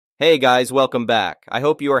Hey guys, welcome back. I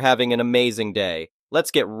hope you are having an amazing day.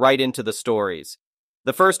 Let's get right into the stories.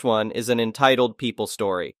 The first one is an entitled people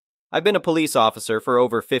story. I've been a police officer for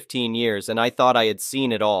over 15 years and I thought I had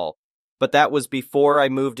seen it all. But that was before I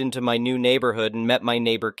moved into my new neighborhood and met my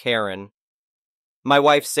neighbor Karen. My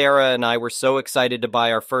wife Sarah and I were so excited to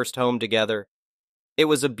buy our first home together. It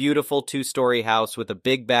was a beautiful two-story house with a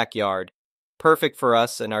big backyard, perfect for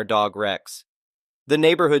us and our dog Rex. The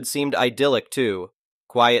neighborhood seemed idyllic too.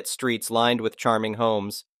 Quiet streets lined with charming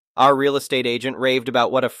homes. Our real estate agent raved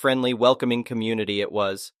about what a friendly, welcoming community it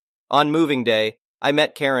was. On moving day, I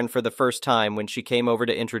met Karen for the first time when she came over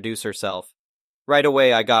to introduce herself. Right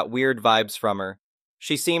away, I got weird vibes from her.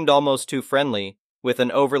 She seemed almost too friendly, with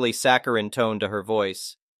an overly saccharine tone to her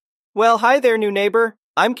voice. "Well, hi there, new neighbor.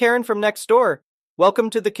 I'm Karen from next door. Welcome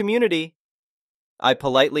to the community." I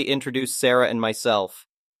politely introduced Sarah and myself.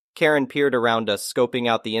 Karen peered around us, scoping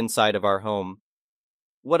out the inside of our home.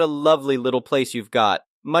 "What a lovely little place you've got.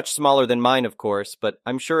 Much smaller than mine, of course, but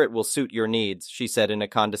I'm sure it will suit your needs," she said in a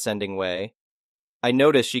condescending way. I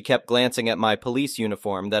noticed she kept glancing at my police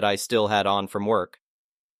uniform that I still had on from work.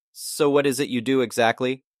 "So what is it you do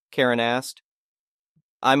exactly?" Karen asked.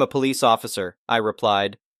 "I'm a police officer," I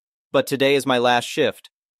replied. "But today is my last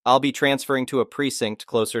shift. I'll be transferring to a precinct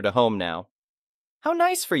closer to home now." "How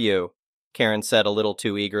nice for you," Karen said a little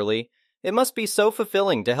too eagerly. "It must be so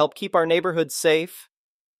fulfilling to help keep our neighborhood safe."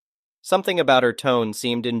 Something about her tone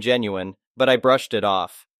seemed ingenuine, but I brushed it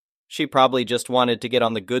off. She probably just wanted to get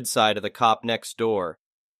on the good side of the cop next door.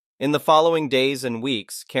 In the following days and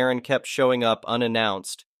weeks, Karen kept showing up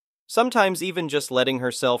unannounced, sometimes even just letting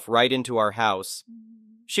herself right into our house.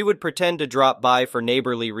 She would pretend to drop by for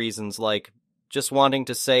neighborly reasons like just wanting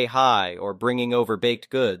to say hi or bringing over baked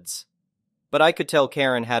goods. But I could tell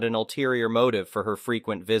Karen had an ulterior motive for her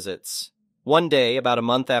frequent visits. One day, about a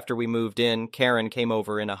month after we moved in, Karen came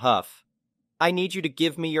over in a huff. "I need you to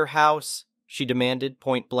give me your house," she demanded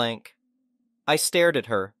point blank. I stared at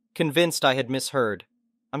her, convinced I had misheard.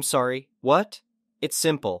 "I'm sorry, what?" "It's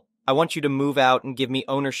simple. I want you to move out and give me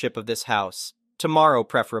ownership of this house. Tomorrow,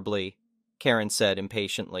 preferably," Karen said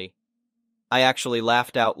impatiently. I actually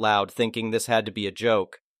laughed out loud, thinking this had to be a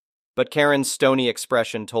joke. But Karen's stony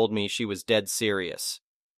expression told me she was dead serious.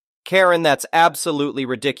 "Karen, that's absolutely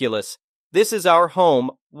ridiculous. This is our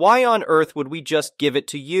home. Why on earth would we just give it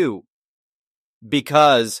to you?"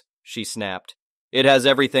 "Because," she snapped, "it has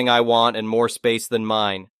everything I want and more space than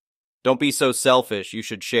mine. Don't be so selfish, you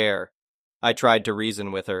should share." I tried to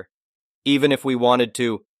reason with her. "Even if we wanted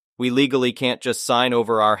to, we legally can't just sign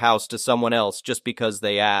over our house to someone else just because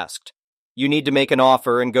they asked. You need to make an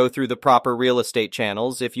offer and go through the proper real estate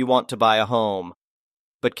channels if you want to buy a home."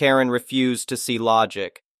 But Karen refused to see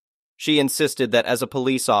logic. She insisted that as a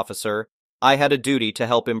police officer, I had a duty to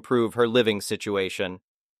help improve her living situation.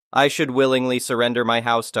 I should willingly surrender my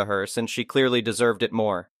house to her since she clearly deserved it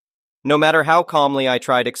more. No matter how calmly I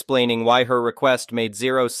tried explaining why her request made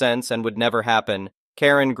zero sense and would never happen,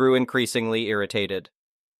 Karen grew increasingly irritated.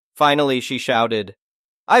 Finally, she shouted,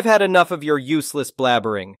 "I've had enough of your useless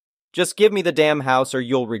blabbering. Just give me the damn house or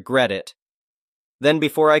you'll regret it." Then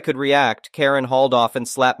before I could react, Karen hauled off and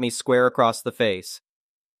slapped me square across the face.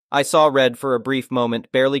 I saw red for a brief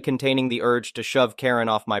moment, barely containing the urge to shove Karen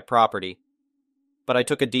off my property. But I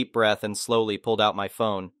took a deep breath and slowly pulled out my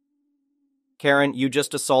phone. "Karen, you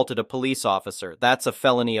just assaulted a police officer. That's a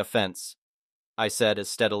felony offense," I said as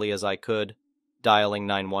steadily as I could, dialing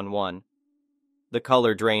 911. The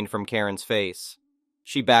color drained from Karen's face.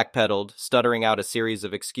 She backpedaled, stuttering out a series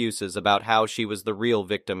of excuses about how she was the real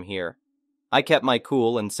victim here. I kept my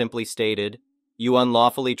cool and simply stated, "You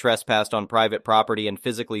unlawfully trespassed on private property and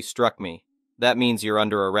physically struck me. That means you're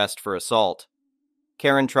under arrest for assault."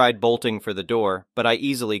 Karen tried bolting for the door, but I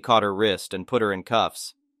easily caught her wrist and put her in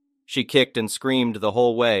cuffs. She kicked and screamed the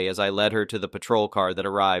whole way as I led her to the patrol car that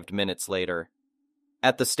arrived minutes later.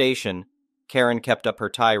 At the station, Karen kept up her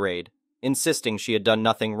tirade, insisting she had done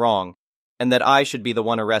nothing wrong, and that I should be the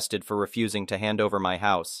one arrested for refusing to hand over my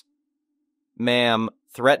house. "Ma'am,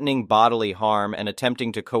 threatening bodily harm and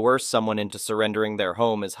attempting to coerce someone into surrendering their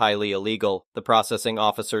home is highly illegal," the processing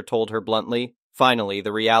officer told her bluntly. Finally,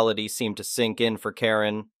 the reality seemed to sink in for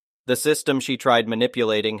Karen. The system she tried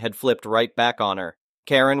manipulating had flipped right back on her.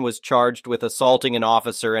 Karen was charged with assaulting an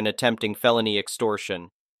officer and attempting felony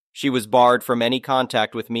extortion. She was barred from any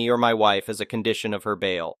contact with me or my wife as a condition of her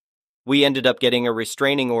bail. We ended up getting a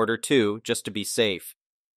restraining order too, just to be safe.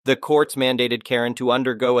 The courts mandated Karen to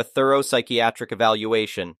undergo a thorough psychiatric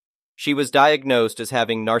evaluation. She was diagnosed as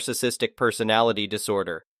having narcissistic personality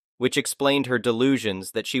disorder, which explained her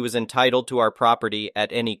delusions that she was entitled to our property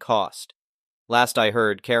at any cost. Last I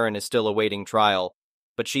heard, Karen is still awaiting trial,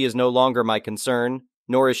 but she is no longer my concern,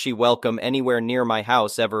 nor is she welcome anywhere near my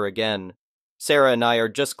house ever again. Sarah and I are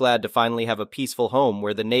just glad to finally have a peaceful home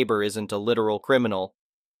where the neighbor isn't a literal criminal.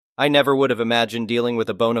 I never would have imagined dealing with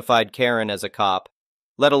a bona fide Karen as a cop,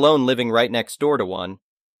 let alone living right next door to one.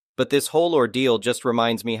 But this whole ordeal just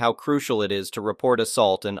reminds me how crucial it is to report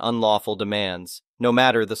assault and unlawful demands, no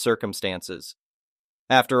matter the circumstances.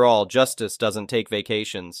 After all, justice doesn't take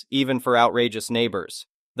vacations, even for outrageous neighbors.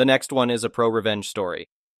 The next one is a pro-revenge story.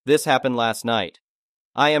 This happened last night.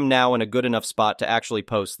 I am now in a good enough spot to actually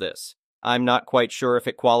post this. I'm not quite sure if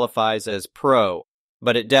it qualifies as pro,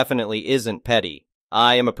 but it definitely isn't petty.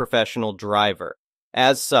 I am a professional driver.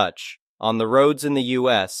 As such, on the roads in the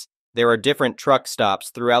US, there are different truck stops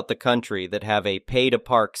throughout the country that have a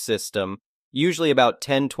pay-to-park system, usually about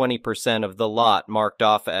 10-20% of the lot marked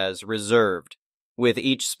off as reserved, with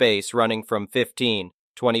each space running from $15 to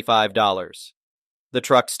 $25. The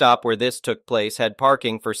truck stop where this took place had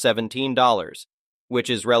parking for $17, which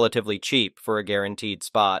is relatively cheap for a guaranteed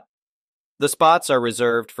spot. The spots are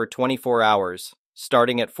reserved for 24 hours,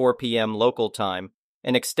 starting at 4 p.m. local time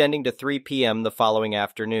and extending to 3 p.m. the following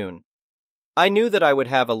afternoon. I knew that I would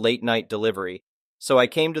have a late-night delivery, so I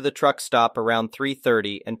came to the truck stop around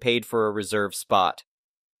 3:30 and paid for a reserved spot.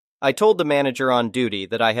 I told the manager on duty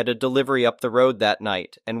that I had a delivery up the road that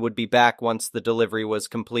night and would be back once the delivery was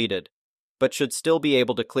completed, but should still be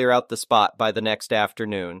able to clear out the spot by the next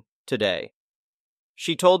afternoon, today.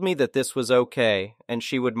 She told me that this was okay, and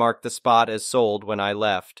she would mark the spot as sold when I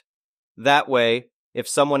left. That way, if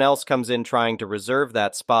someone else comes in trying to reserve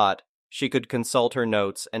that spot, she could consult her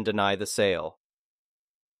notes and deny the sale.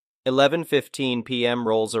 11:15 p.m.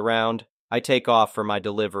 rolls around. I take off for my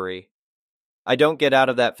delivery. I don't get out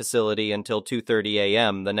of that facility until 2:30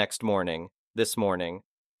 a.m. this morning.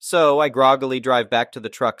 So I groggily drive back to the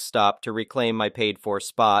truck stop to reclaim my paid-for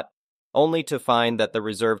spot, only to find that the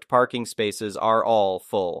reserved parking spaces are all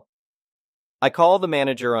full. I call the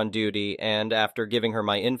manager on duty and, after giving her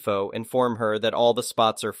my info, inform her that all the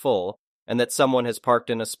spots are full and that someone has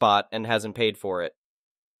parked in a spot and hasn't paid for it.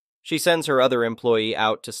 She sends her other employee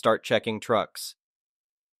out to start checking trucks.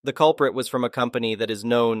 The culprit was from a company that is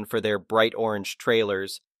known for their bright orange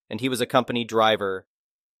trailers, and he was a company driver.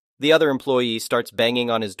 The other employee starts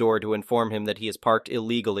banging on his door to inform him that he is parked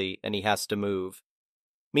illegally and he has to move.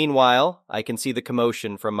 Meanwhile, I can see the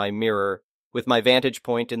commotion from my mirror, with my vantage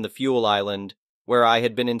point in the fuel island, where I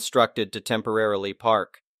had been instructed to temporarily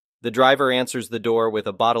park. The driver answers the door with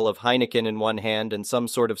a bottle of Heineken in one hand and some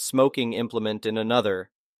sort of smoking implement in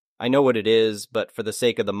another. I know what it is, but for the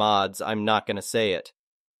sake of the mods, I'm not going to say it.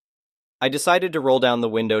 I decided to roll down the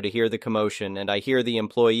window to hear the commotion, and I hear the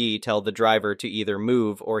employee tell the driver to either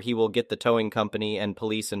move or he will get the towing company and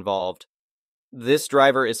police involved. This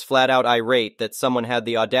driver is flat out irate that someone had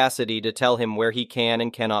the audacity to tell him where he can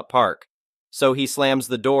and cannot park, so he slams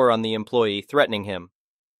the door on the employee, threatening him.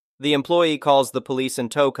 The employee calls the police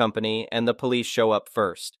and tow company, and the police show up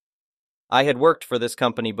first. I had worked for this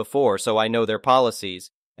company before, so I know their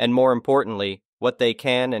policies, and more importantly, what they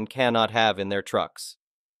can and cannot have in their trucks.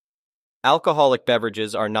 Alcoholic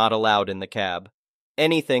beverages are not allowed in the cab.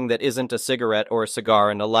 Anything that isn't a cigarette or a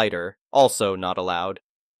cigar and a lighter, also not allowed.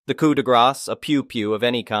 The coup de grace, a pew-pew of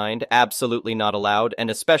any kind, absolutely not allowed,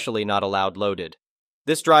 and especially not allowed loaded.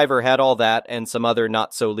 This driver had all that and some other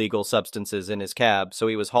not-so-legal substances in his cab, so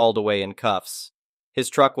he was hauled away in cuffs. His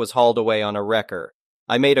truck was hauled away on a wrecker.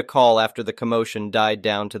 I made a call after the commotion died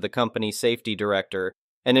down to the company safety director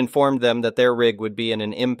and informed them that their rig would be in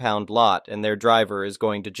an impound lot and their driver is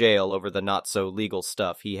going to jail over the not-so-legal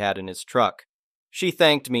stuff he had in his truck. She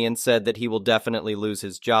thanked me and said that he will definitely lose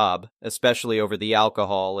his job, especially over the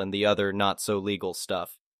alcohol and the other not-so-legal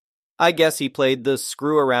stuff. I guess he played the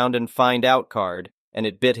screw-around-and-find-out card, and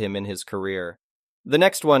it bit him in his career. The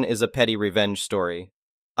next one is a petty revenge story.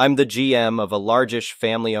 I'm the GM of a largish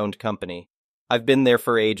family-owned company. I've been there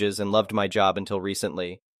for ages and loved my job until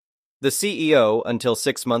recently. The CEO, until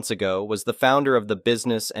 6 months ago, was the founder of the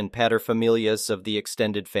business and paterfamilias of the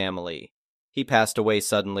extended family. He passed away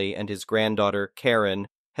suddenly, and his granddaughter, Karen,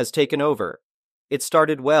 has taken over. It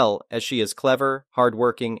started well, as she is clever,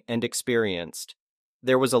 hardworking, and experienced.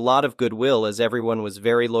 There was a lot of goodwill as everyone was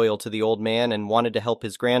very loyal to the old man and wanted to help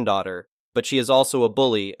his granddaughter, but she is also a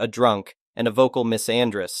bully, a drunk, and a vocal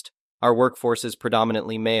misandrist. Our workforce is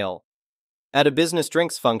predominantly male. At a business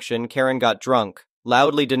drinks function, Karen got drunk,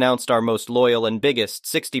 loudly denounced our most loyal and biggest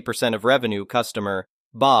 60% of revenue customer,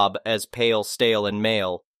 Bob, as pale, stale, and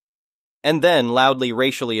male, and then loudly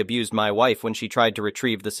racially abused my wife when she tried to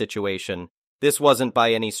retrieve the situation. This wasn't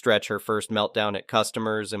by any stretch her first meltdown at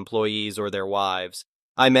customers, employees, or their wives.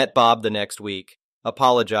 I met Bob the next week,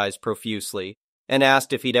 apologized profusely, and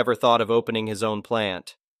asked if he'd ever thought of opening his own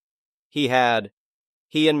plant. He had.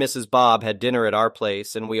 He and Mrs. Bob had dinner at our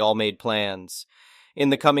place, and we all made plans. In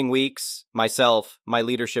the coming weeks, myself, my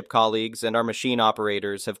leadership colleagues, and our machine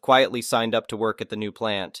operators have quietly signed up to work at the new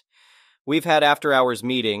plant. We've had after-hours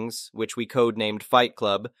meetings, which we codenamed Fight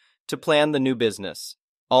Club, to plan the new business.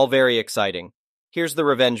 All very exciting. Here's the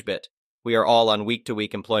revenge bit. We are all on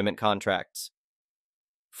week-to-week employment contracts.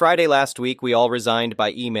 Friday last week, we all resigned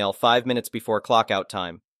by email 5 minutes before clock-out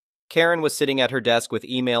time. Karen was sitting at her desk with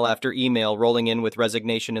email after email rolling in with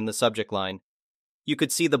resignation in the subject line. You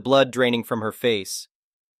could see the blood draining from her face.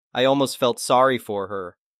 I almost felt sorry for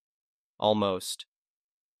her. Almost.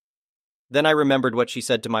 Then I remembered what she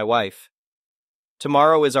said to my wife.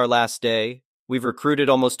 Tomorrow is our last day. We've recruited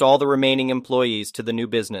almost all the remaining employees to the new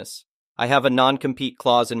business. I have a non-compete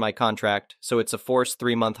clause in my contract, so it's a forced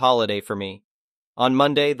 3-month holiday for me. On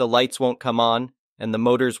Monday, the lights won't come on, and the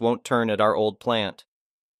motors won't turn at our old plant.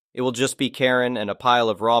 It will just be Karen and a pile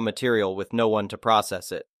of raw material with no one to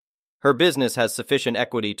process it. Her business has sufficient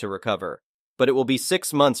equity to recover, but it will be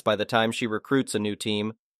 6 months by the time she recruits a new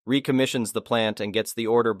team, recommissions the plant, and gets the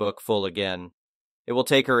order book full again. It will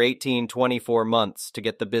take her 24 months to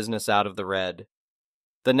get the business out of the red.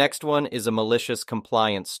 The next one is a malicious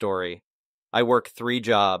compliance story. I work 3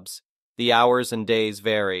 jobs. The hours and days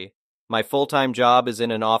vary. My full-time job is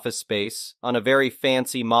in an office space, on a very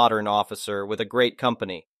fancy modern officer with a great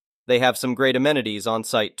company. They have some great amenities on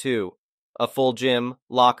site too. A full gym,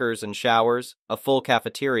 lockers and showers, a full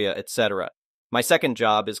cafeteria, etc. My second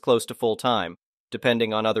job is close to full-time,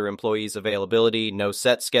 depending on other employees' availability, no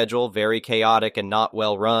set schedule, very chaotic and not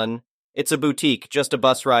well run. It's a boutique, just a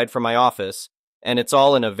bus ride from my office, and it's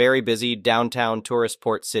all in a very busy downtown tourist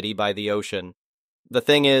port city by the ocean. The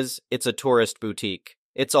thing is, it's a tourist boutique.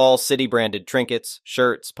 It's all city-branded trinkets,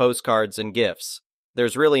 shirts, postcards, and gifts.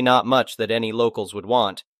 There's really not much that any locals would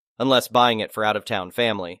want, unless buying it for out-of-town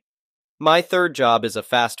family. My third job is a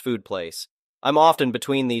fast food place. I'm often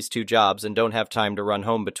between these 2 jobs and don't have time to run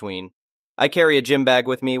home between. I carry a gym bag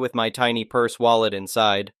with me with my tiny purse wallet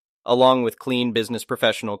inside, along with clean business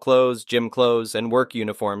professional clothes, gym clothes, and work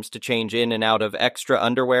uniforms to change in and out of extra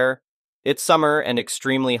underwear. It's summer and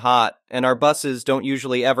extremely hot, and our buses don't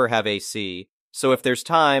usually ever have AC, so if there's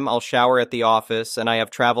time, I'll shower at the office, and I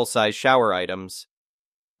have travel-size shower items.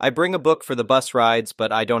 I bring a book for the bus rides,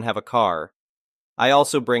 but I don't have a car. I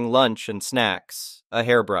also bring lunch and snacks, a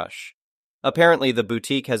hairbrush. Apparently, the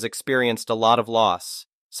boutique has experienced a lot of loss,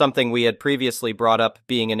 something we had previously brought up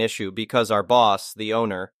being an issue because our boss, the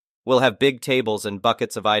owner, will have big tables and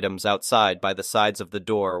buckets of items outside by the sides of the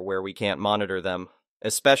door where we can't monitor them,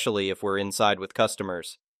 especially if we're inside with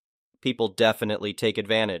customers. People definitely take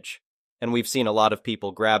advantage, and we've seen a lot of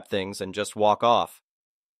people grab things and just walk off.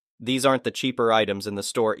 These aren't the cheaper items in the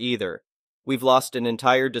store either. We've lost an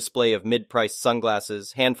entire display of mid-priced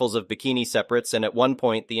sunglasses, handfuls of bikini separates, and at one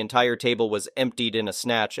point the entire table was emptied in a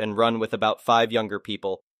snatch and run with about 5 younger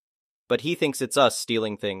people. But he thinks it's us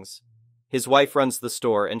stealing things. His wife runs the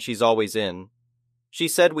store and she's always in. She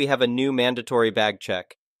said we have a new mandatory bag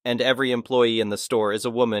check, and every employee in the store is a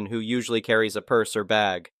woman who usually carries a purse or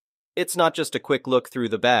bag. It's not just a quick look through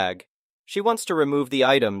the bag. She wants to remove the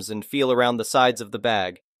items and feel around the sides of the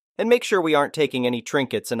bag, and make sure we aren't taking any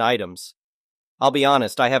trinkets and items. I'll be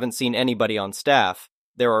honest, I haven't seen anybody on staff,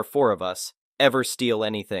 there are 4 of us, ever steal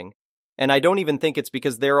anything. And I don't even think it's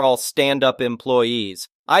because they're all stand-up employees.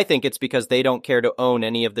 I think it's because they don't care to own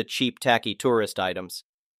any of the cheap, tacky tourist items.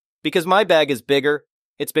 Because my bag is bigger,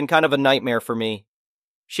 it's been kind of a nightmare for me.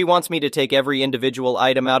 She wants me to take every individual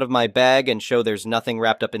item out of my bag and show there's nothing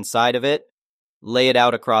wrapped up inside of it, lay it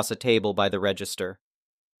out across a table by the register.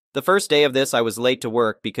 The first day of this, I was late to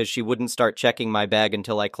work because she wouldn't start checking my bag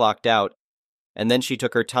until I clocked out, and then she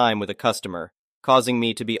took her time with a customer, causing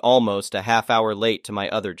me to be almost a half-hour late to my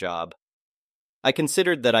other job. I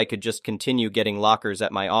considered that I could just continue getting lockers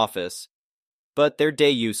at my office, but they're day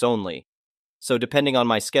use only, so depending on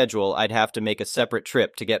my schedule, I'd have to make a separate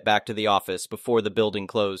trip to get back to the office before the building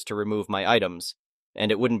closed to remove my items,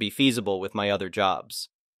 and it wouldn't be feasible with my other jobs.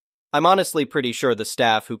 I'm honestly pretty sure the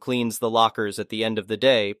staff who cleans the lockers at the end of the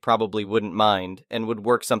day probably wouldn't mind and would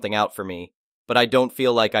work something out for me, but I don't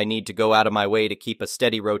feel like I need to go out of my way to keep a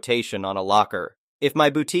steady rotation on a locker. If my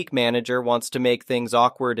boutique manager wants to make things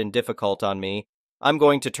awkward and difficult on me, I'm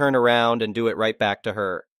going to turn around and do it right back to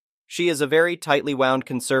her. She is a very tightly wound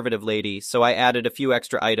conservative lady, so I added a few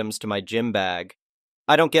extra items to my gym bag.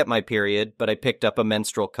 I don't get my period, but I picked up a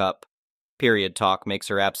menstrual cup. Period talk makes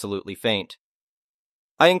her absolutely faint.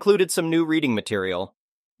 I included some new reading material.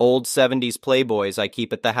 Old 70s Playboys I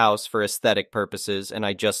keep at the house for aesthetic purposes, and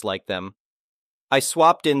I just like them. I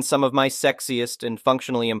swapped in some of my sexiest and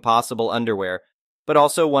functionally impossible underwear, but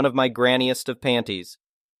also one of my granniest of panties.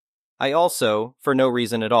 I also, for no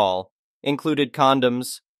reason at all, included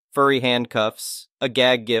condoms, furry handcuffs, a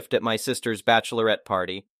gag gift at my sister's bachelorette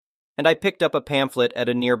party, and I picked up a pamphlet at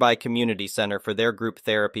a nearby community center for their group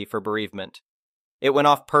therapy for bereavement. It went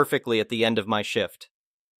off perfectly at the end of my shift.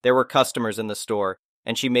 There were customers in the store,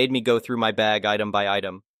 and she made me go through my bag item by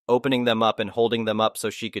item, opening them up and holding them up so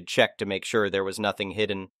she could check to make sure there was nothing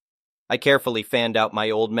hidden. I carefully fanned out my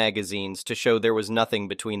old magazines to show there was nothing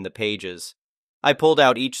between the pages. I pulled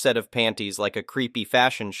out each set of panties like a creepy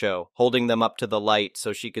fashion show, holding them up to the light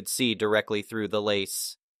so she could see directly through the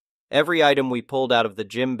lace. Every item we pulled out of the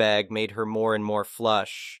gym bag made her more and more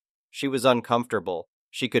flush. She was uncomfortable.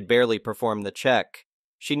 She could barely perform the check.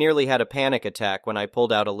 She nearly had a panic attack when I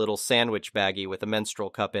pulled out a little sandwich baggie with a menstrual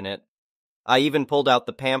cup in it. I even pulled out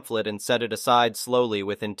the pamphlet and set it aside slowly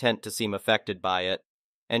with intent to seem affected by it,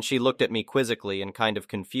 and she looked at me quizzically and kind of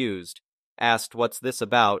confused, asked what's this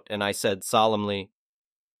about, and I said solemnly,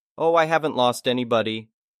 "Oh, I haven't lost anybody,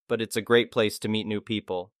 but it's a great place to meet new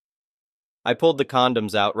people." I pulled the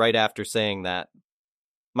condoms out right after saying that.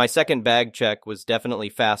 My second bag check was definitely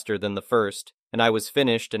faster than the first, and I was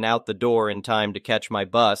finished and out the door in time to catch my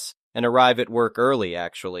bus and arrive at work early,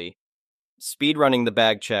 actually. Speedrunning the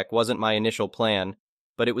bag check wasn't my initial plan,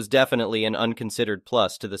 but it was definitely an unconsidered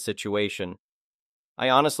plus to the situation. I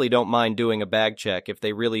honestly don't mind doing a bag check if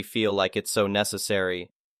they really feel like it's so necessary,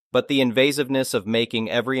 but the invasiveness of making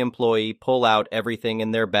every employee pull out everything in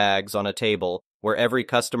their bags on a table where every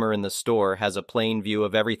customer in the store has a plain view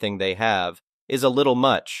of everything they have is a little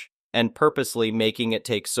much, and purposely making it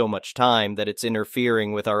take so much time that it's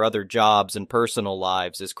interfering with our other jobs and personal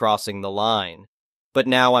lives is crossing the line. But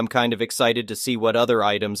now I'm kind of excited to see what other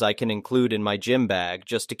items I can include in my gym bag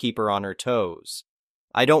just to keep her on her toes.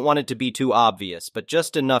 I don't want it to be too obvious, but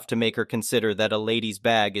just enough to make her consider that a lady's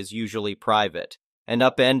bag is usually private, and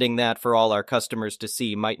upending that for all our customers to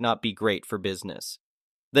see might not be great for business.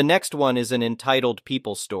 The next one is an entitled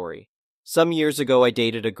people story. Some years ago I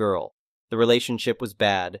dated a girl. The relationship was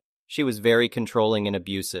bad. She was very controlling and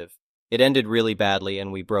abusive. It ended really badly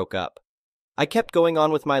and we broke up. I kept going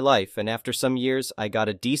on with my life, and after some years I got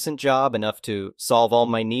a decent job, enough to solve all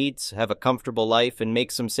my needs, have a comfortable life, and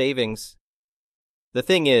make some savings. The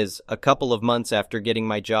thing is, a couple of months after getting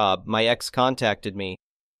my job, my ex contacted me.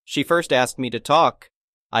 She first asked me to talk.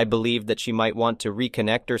 I believed that she might want to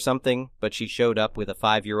reconnect or something, but she showed up with a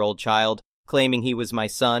 5-year-old child, claiming he was my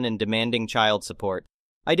son and demanding child support.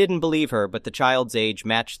 I didn't believe her, but the child's age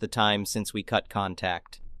matched the time since we cut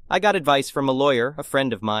contact. I got advice from a lawyer, a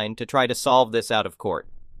friend of mine, to try to solve this out of court.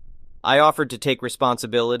 I offered to take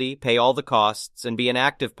responsibility, pay all the costs, and be an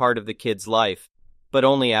active part of the kid's life, but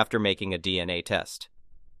only after making a DNA test.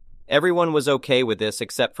 Everyone was okay with this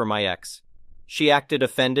except for my ex. She acted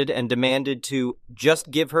offended and demanded to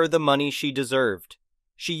just give her the money she deserved.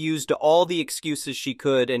 She used all the excuses she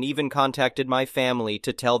could and even contacted my family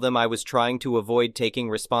to tell them I was trying to avoid taking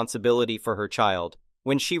responsibility for her child.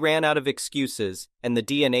 When she ran out of excuses and the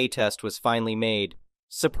DNA test was finally made,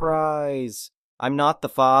 surprise! I'm not the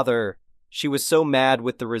father. She was so mad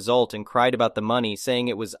with the result and cried about the money, saying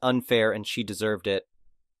it was unfair and she deserved it.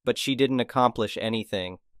 But she didn't accomplish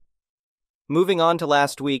anything. Moving on to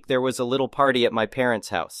last week, there was a little party at my parents'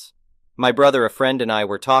 house. My brother, a friend, and I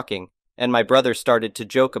were talking, and my brother started to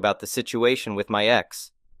joke about the situation with my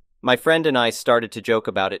ex. My friend and I started to joke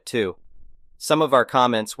about it too. Some of our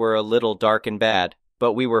comments were a little dark and bad,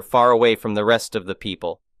 but we were far away from the rest of the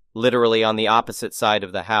people, literally on the opposite side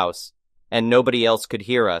of the house, and nobody else could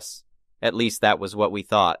hear us. At least that was what we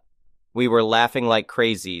thought. We were laughing like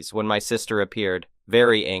crazies when my sister appeared,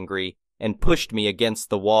 very angry, and pushed me against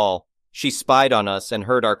the wall. She spied on us and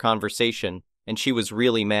heard our conversation, and she was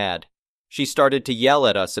really mad. She started to yell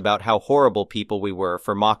at us about how horrible people we were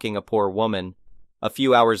for mocking a poor woman. A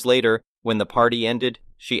few hours later, when the party ended,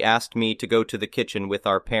 she asked me to go to the kitchen with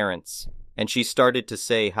our parents, and she started to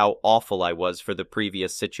say how awful I was for the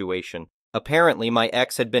previous situation. Apparently, my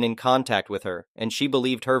ex had been in contact with her, and she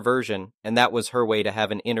believed her version, and that was her way to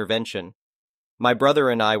have an intervention. My brother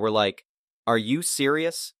and I were like, "Are you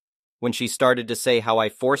serious?" when she started to say how I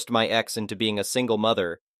forced my ex into being a single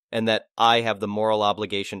mother, and that I have the moral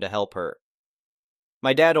obligation to help her.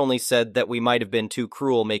 My dad only said that we might have been too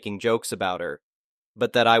cruel making jokes about her,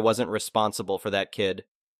 but that I wasn't responsible for that kid.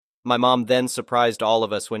 My mom then surprised all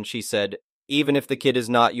of us when she said, "Even if the kid is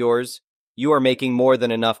not yours, you are making more than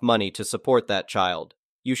enough money to support that child.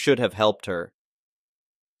 You should have helped her."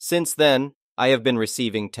 Since then, I have been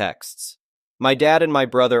receiving texts. My dad and my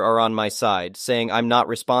brother are on my side, saying I'm not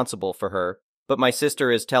responsible for her, but my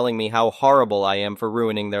sister is telling me how horrible I am for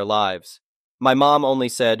ruining their lives. My mom only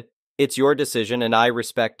said, "It's your decision and I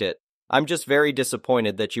respect it. I'm just very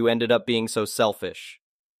disappointed that you ended up being so selfish."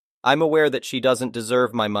 I'm aware that she doesn't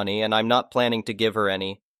deserve my money and I'm not planning to give her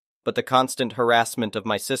any, but the constant harassment of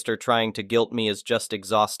my sister trying to guilt me is just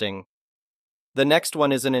exhausting. The next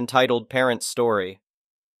one is an entitled parent story.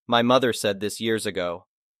 My mother said this years ago.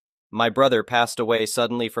 My brother passed away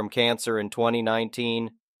suddenly from cancer in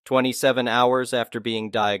 2019, 27 hours after being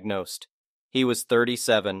diagnosed. He was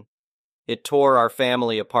 37. It tore our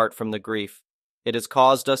family apart from the grief. It has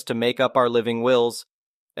caused us to make up our living wills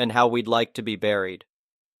and how we'd like to be buried.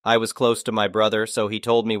 I was close to my brother, so he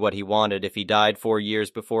told me what he wanted if he died 4 years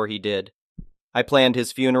before he did. I planned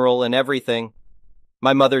his funeral and everything.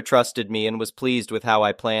 My mother trusted me and was pleased with how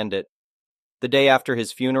I planned it. The day after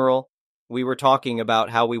his funeral, we were talking about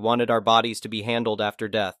how we wanted our bodies to be handled after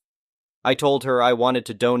death. I told her I wanted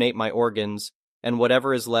to donate my organs, and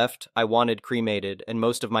whatever is left, I wanted cremated and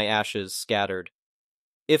most of my ashes scattered.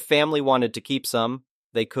 If family wanted to keep some,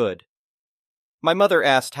 they could. My mother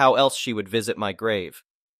asked how else she would visit my grave.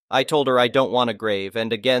 I told her I don't want a grave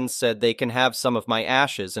and again said they can have some of my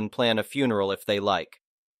ashes and plan a funeral if they like.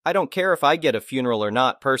 I don't care if I get a funeral or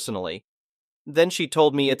not personally. Then she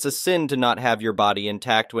told me it's a sin to not have your body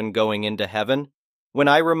intact when going into heaven. When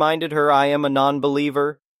I reminded her I am a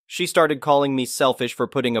non-believer, she started calling me selfish for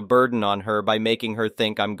putting a burden on her by making her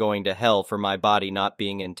think I'm going to hell for my body not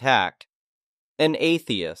being intact. An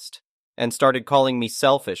atheist, and started calling me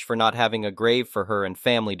selfish for not having a grave for her and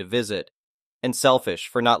family to visit, and selfish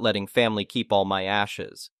for not letting family keep all my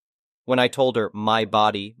ashes. When I told her my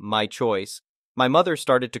body, my choice, my mother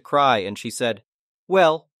started to cry and she said,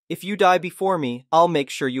 "Well, if you die before me, I'll make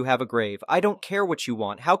sure you have a grave. I don't care what you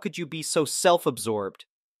want. How could you be so self-absorbed?"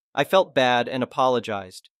 I felt bad and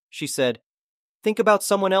apologized. She said, "Think about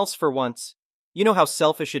someone else for once. You know how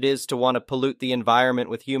selfish it is to want to pollute the environment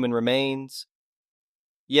with human remains."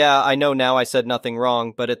 Yeah, I know now I said nothing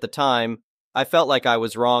wrong, but at the time, I felt like I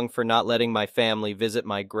was wrong for not letting my family visit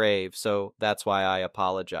my grave, so that's why I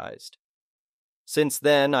apologized. Since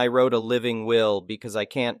then, I wrote a living will because I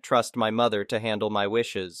can't trust my mother to handle my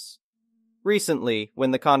wishes. Recently,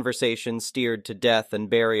 when the conversation steered to death and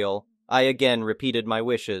burial, I again repeated my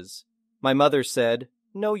wishes. My mother said,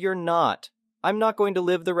 "No, you're not. I'm not going to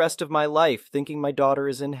live the rest of my life thinking my daughter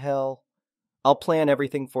is in hell. I'll plan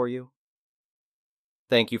everything for you."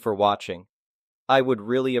 Thank you for watching. I would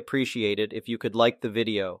really appreciate it if you could like the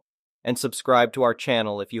video and subscribe to our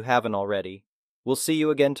channel if you haven't already. We'll see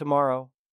you again tomorrow.